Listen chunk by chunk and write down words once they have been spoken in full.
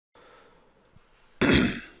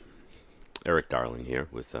Eric Darling here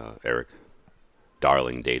with Eric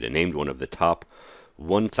Darling Data, named one of the top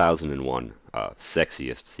 1001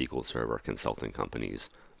 sexiest SQL Server consulting companies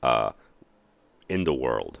in the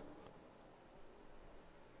world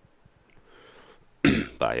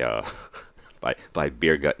by by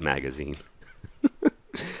Beer Gut Magazine.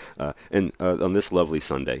 And on this lovely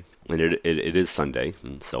Sunday, and it is Sunday,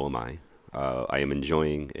 and so am I. I am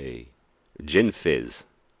enjoying a gin fizz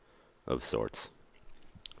of sorts.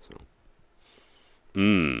 So,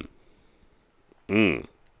 mmm, mmm,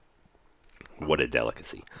 what a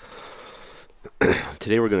delicacy.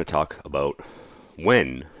 Today we're going to talk about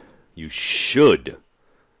when you should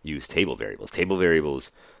use table variables. Table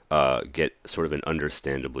variables get sort of an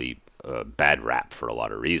understandably bad rap for a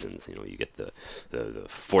lot of reasons. You know, you get the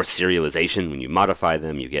forced serialization when you modify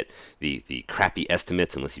them. You get the crappy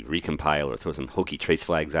estimates unless you recompile or throw some hokey trace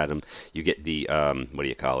flags at them. You get the, what do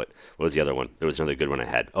you call it? What was the other one? There was another good one I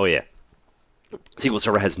had. Oh, yeah. SQL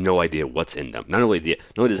Server has no idea what's in them. Not only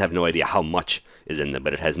does it have no idea how much is in them,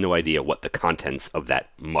 but it has no idea what the contents of that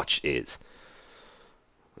much is.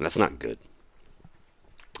 And that's not good.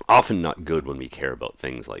 Often not good when we care about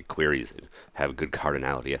things like queries that have good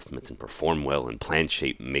cardinality estimates and perform well, and plan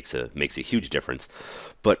shape makes a huge difference.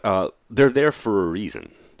 But they're there for a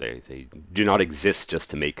reason. They do not exist just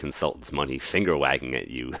to make consultants money finger wagging at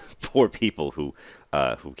you, poor people who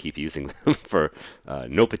keep using them for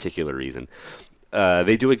no particular reason.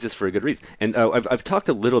 They do exist for a good reason. And I've talked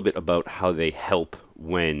a little bit about how they help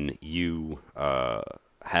when you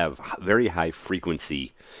have very high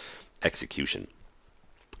frequency execution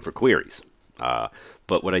for queries.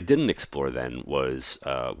 But what I didn't explore then was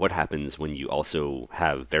what happens when you also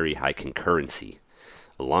have very high concurrency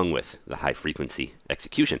along with the high frequency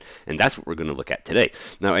execution. And that's what we're going to look at today.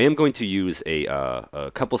 Now, I am going to use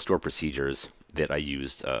a couple store procedures that I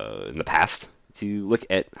used in the past to look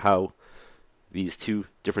at how these two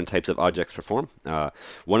different types of objects perform.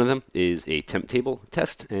 One of them is a temp table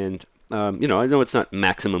test, and you know, I know it's not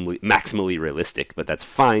maximally realistic, but that's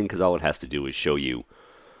fine because all it has to do is show you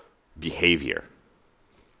behavior.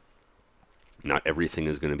 Not everything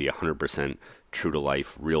is going to be 100% true to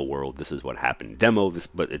life, real world. This is what happened. Demo this,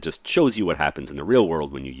 but it just shows you what happens in the real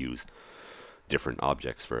world when you use different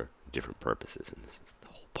objects for different purposes, and this is the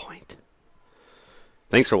whole point.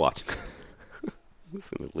 Thanks for watching. I'm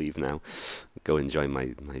just going to leave now. Go enjoy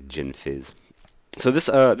my gin fizz. So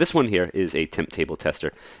this one here is a temp table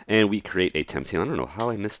tester, and we create a temp table. I don't know how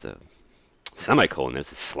I missed a semicolon.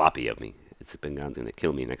 This is sloppy of me. It's been going to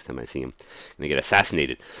kill me next time I see him. I'm going to get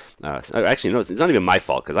assassinated. Actually, no, it's not even my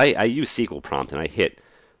fault, because I use SQL prompt, and I hit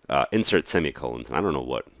insert semicolons, and I don't know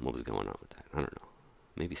what was going on with that. I don't know.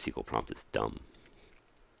 Maybe SQL prompt is dumb.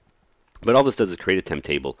 But all this does is create a temp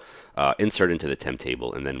table, insert into the temp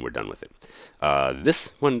table, and then we're done with it.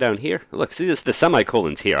 This one down here, look, see this, the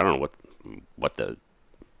semicolons here. I don't know what the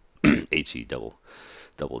HE double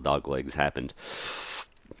dog legs happened.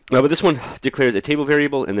 But this one declares a table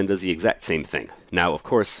variable and then does the exact same thing. Now, of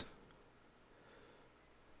course,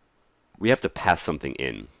 we have to pass something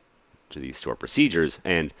in to these store procedures,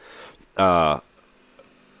 and I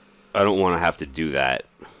don't want to have to do that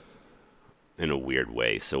in a weird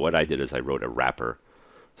way. So what I did is I wrote a wrapper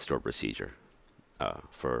store procedure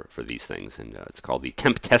for these things, and it's called the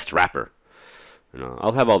temp test wrapper. And,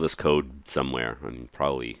 I'll have all this code somewhere. I mean,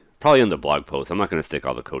 probably in the blog post. I'm not going to stick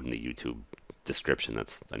all the code in the YouTube description.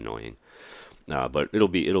 That's annoying. But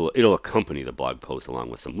it'll accompany the blog post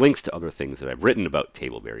along with some links to other things that I've written about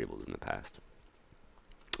table variables in the past,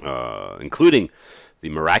 including the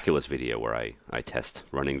miraculous video where I test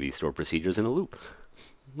running these store procedures in a loop.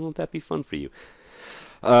 Won't that be fun for you?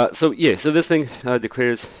 So this thing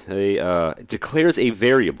declares a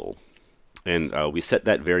variable, and we set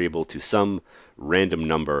that variable to some random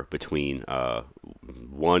number between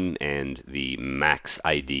 1 and the max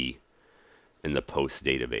ID in the post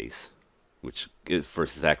database, which for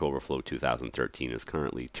Stack Overflow 2013 is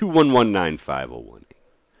currently 2119501. In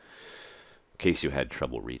case you had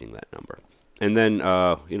trouble reading that number. And then,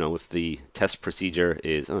 you know, if the test procedure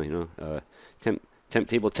is, temp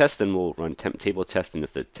table test, then we'll run temp table test, and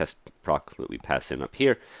if the test proc that we pass in up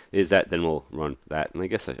here is that, then we'll run that. And I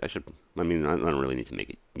guess I should, I mean, I don't really need to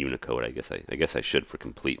make it Unicode. I guess I should for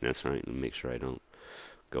completeness, right, and make sure I don't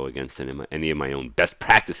go against any of my own best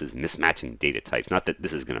practices, mismatching data types. Not that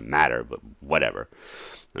this is going to matter, but whatever.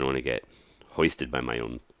 I don't want to get hoisted by my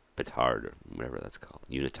own petard or whatever that's called,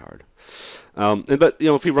 unitard. But you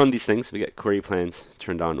know, if we run these things, we get query plans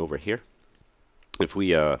turned on over here. If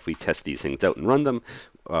we test these things out and run them,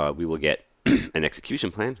 we will get an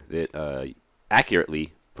execution plan that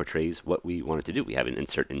accurately portrays what we want it to do. We have an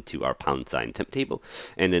insert into our # temp table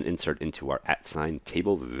and an insert into our @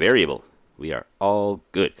 table variable. We are all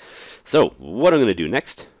good. So what I'm going to do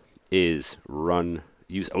next is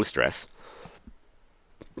use ostress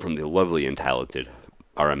from the lovely and talented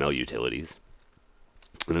RML utilities.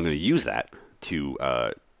 And I'm going to use that to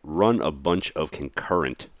run a bunch of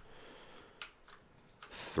concurrent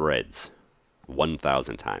threads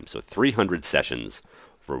 1,000 times. So 300 sessions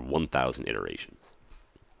for 1,000 iterations.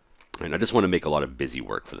 And I just want to make a lot of busy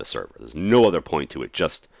work for the server. There's no other point to it,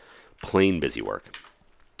 just plain busy work.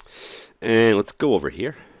 And let's go over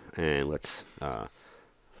here and let's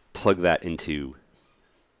plug that into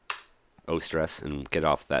ostress and get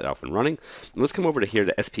that off and running. And let's come over to here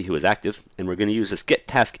to SP who is active, and we're going to use this get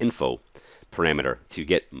task info parameter to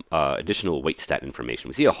get additional wait stat information.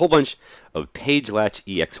 We see a whole bunch of page latch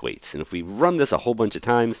EX waits, and if we run this a whole bunch of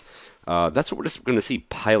times, that's what we're just going to see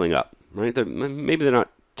piling up. Right? Maybe they're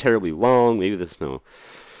not terribly long. Maybe there's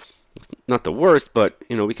not the worst, but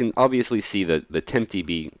we can obviously see the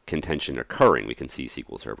tempdb contention occurring. We can see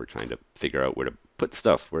SQL Server trying to figure out where to put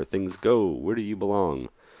stuff, where things go, where do you belong.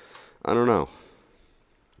 I don't know.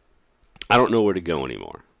 I don't know where to go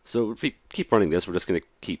anymore. So if we keep running this, we're just going to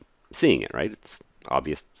keep seeing it, right? It's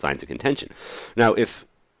obvious signs of contention. Now, if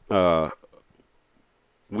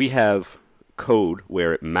we have code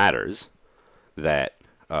where it matters that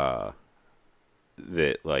what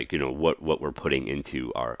we're putting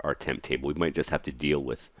into our temp table, we might just have to deal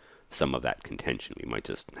with some of that contention. We might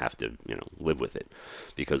just have to live with it,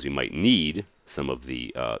 because we might need some of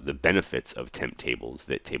the benefits of temp tables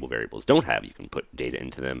that table variables don't have. You can put data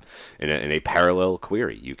into them in a parallel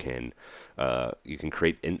query. You can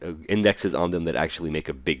create indexes on them that actually make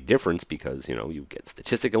a big difference, because you get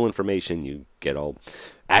statistical information, you get all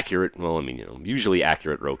accurate, usually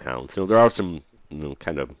accurate row counts. There are some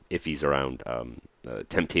kind of iffies around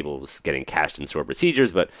temp tables getting cached in stored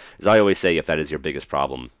procedures, but as I always say, if that is your biggest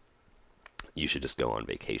problem, you should just go on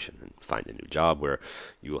vacation and find a new job where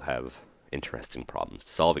you will have interesting problems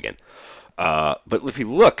to solve again. But if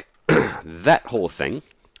you look, that whole thing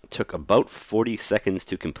took about 40 seconds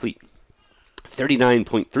to complete.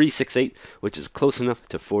 39.368, which is close enough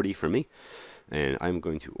to 40 for me. And I'm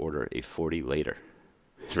going to order a 40 later,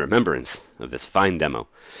 in remembrance of this fine demo.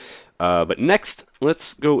 But next,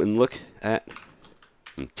 let's go and look at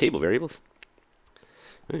table variables.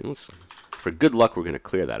 All right, for good luck, we're going to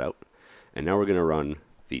clear that out. And now we're going to run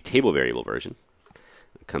the table variable version.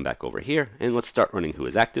 Come back over here, and let's start running who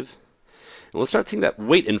is active. And we'll start seeing that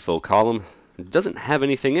wait info column doesn't have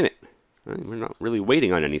anything in it. Right? We're not really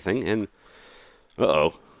waiting on anything, and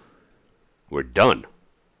we're done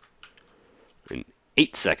in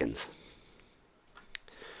 8 seconds.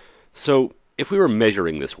 So if we were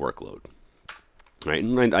measuring this workload, right?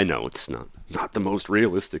 And I know it's not the most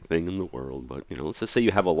realistic thing in the world, but let's just say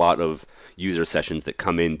you have a lot of user sessions that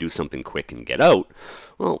come in, do something quick, and get out.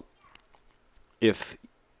 Well, if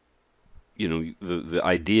the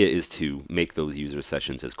idea is to make those user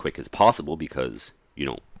sessions as quick as possible because you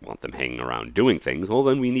don't want them hanging around doing things, well,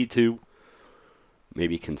 then we need to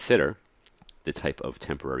maybe consider the type of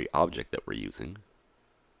temporary object that we're using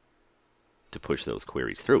to push those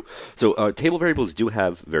queries through. So table variables do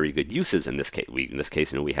have very good uses in this case. In this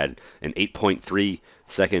case, we had an 8.3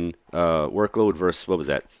 second workload versus, what was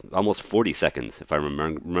that, almost 40 seconds, if I'm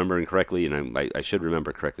remembering correctly, and I should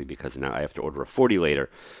remember correctly, because now I have to order a 40 later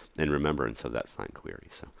in remembrance of that fine query.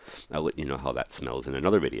 So I'll let you know how that smells in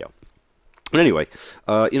another video. But anyway,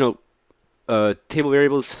 table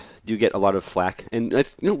variables do get a lot of flack, and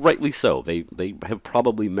rightly so. They have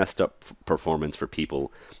probably messed up performance for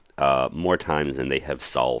people more times than they have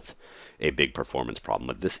solved a big performance problem.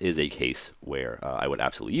 But this is a case where I would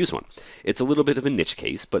absolutely use one. It's a little bit of a niche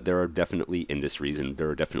case, but there are definitely industries and there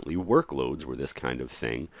are definitely workloads where this kind of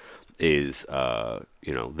thing is, the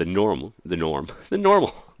norm.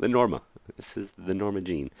 This is the norma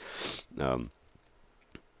gene.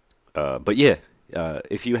 But yeah,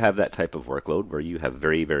 if you have that type of workload where you have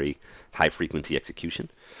very, very high frequency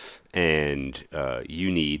execution and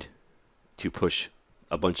you need to push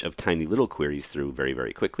a bunch of tiny little queries through very,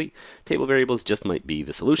 very quickly, table variables just might be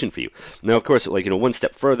the solution for you. Now, of course, one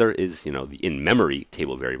step further is, the in-memory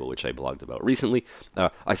table variable, which I blogged about recently.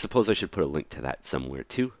 I suppose I should put a link to that somewhere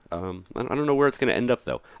too. I don't know where it's going to end up,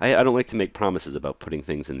 though. I don't like to make promises about putting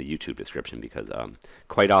things in the YouTube description because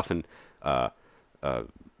quite often I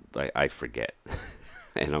forget.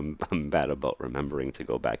 And I'm bad about remembering to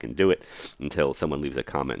go back and do it until someone leaves a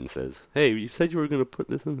comment and says, "Hey, you said you were going to put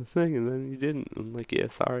this in the thing and then you didn't." I'm like, "Yeah,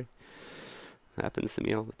 sorry." It happens to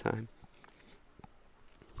me all the time.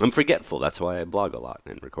 I'm forgetful. That's why I blog a lot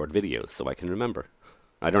and record videos, so I can remember.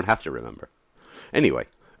 I don't have to remember. Anyway,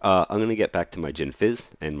 I'm going to get back to my gin fizz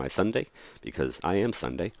and my Sunday, because I am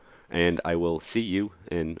Sunday, and I will see you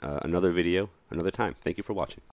in another video another time. Thank you for watching.